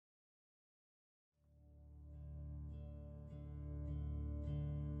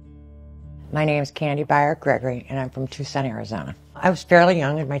My name is Candy Byer Gregory, and I'm from Tucson, Arizona. I was fairly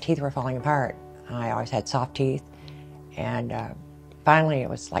young and my teeth were falling apart. I always had soft teeth, and finally it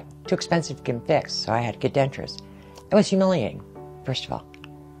was like too expensive to get them fixed, so I had to get dentures. It was humiliating, first of all.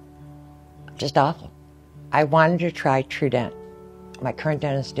 Just awful. I wanted to try TrueDent. My current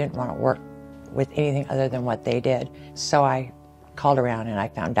dentist didn't want to work with anything other than what they did, so I called around and I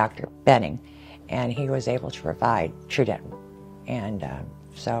found Dr. Benning, and he was able to provide TrueDent. And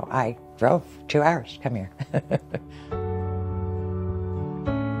so I drove 2 hours to come here.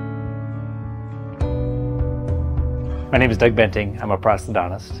 My name is Doug Benting. I'm a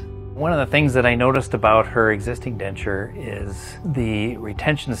prosthodontist. One of the things that I noticed about her existing denture is the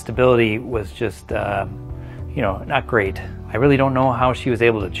retention stability was just, not great. I really don't know how she was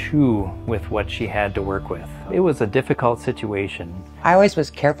able to chew with what she had to work with. It was a difficult situation. I always was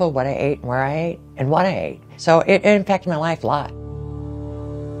careful what I ate and where I ate and what I ate. So it impacted my life a lot.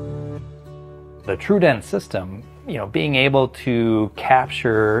 The TrueDent system, being able to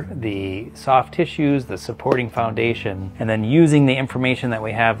capture the soft tissues, the supporting foundation, and then using the information that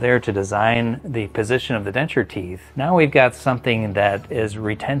we have there to design the position of the denture teeth, now we've got something that is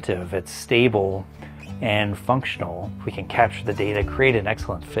retentive, it's stable and functional. We can capture the data, create an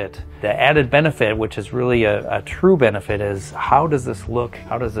excellent fit. The added benefit, which is really a true benefit, is how does this look?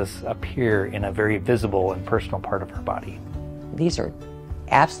 How does this appear in a very visible and personal part of our body? These are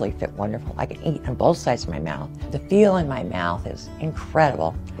absolutely fit wonderful. I can eat on both sides of my mouth. The feel in my mouth is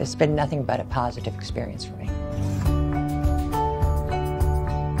incredible. It's been nothing but a positive experience for me.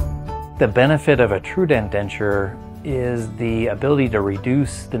 The benefit of a TrueDent denture is the ability to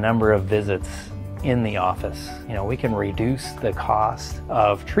reduce the number of visits in the office. We can reduce the cost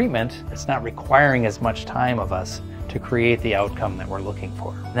of treatment. It's not requiring as much time of us to create the outcome that we're looking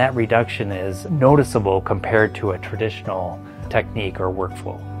for. That reduction is noticeable compared to a traditional technique or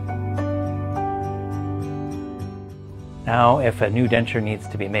workflow. Now, if a new denture needs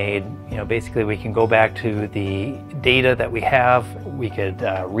to be made, basically we can go back to the data that we have. We could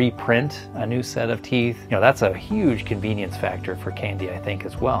reprint a new set of teeth. That's a huge convenience factor for Candy, I think,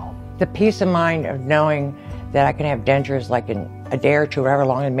 as well. The peace of mind of knowing that I can have dentures like in a day or two, however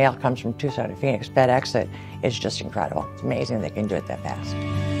long the mail comes from Tucson to Phoenix, FedEx it, is just incredible. It's amazing they can do it that fast.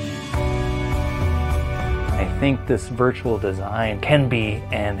 I think this virtual design can be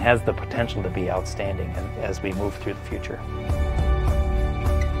and has the potential to be outstanding as we move through the future.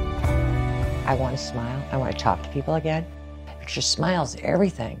 I want to smile. I want to talk to people again. Because smile's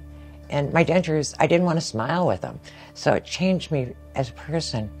everything. And my dentures, I didn't want to smile with them. So it changed me as a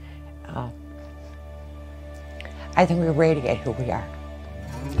person. I think we're ready to get who we are.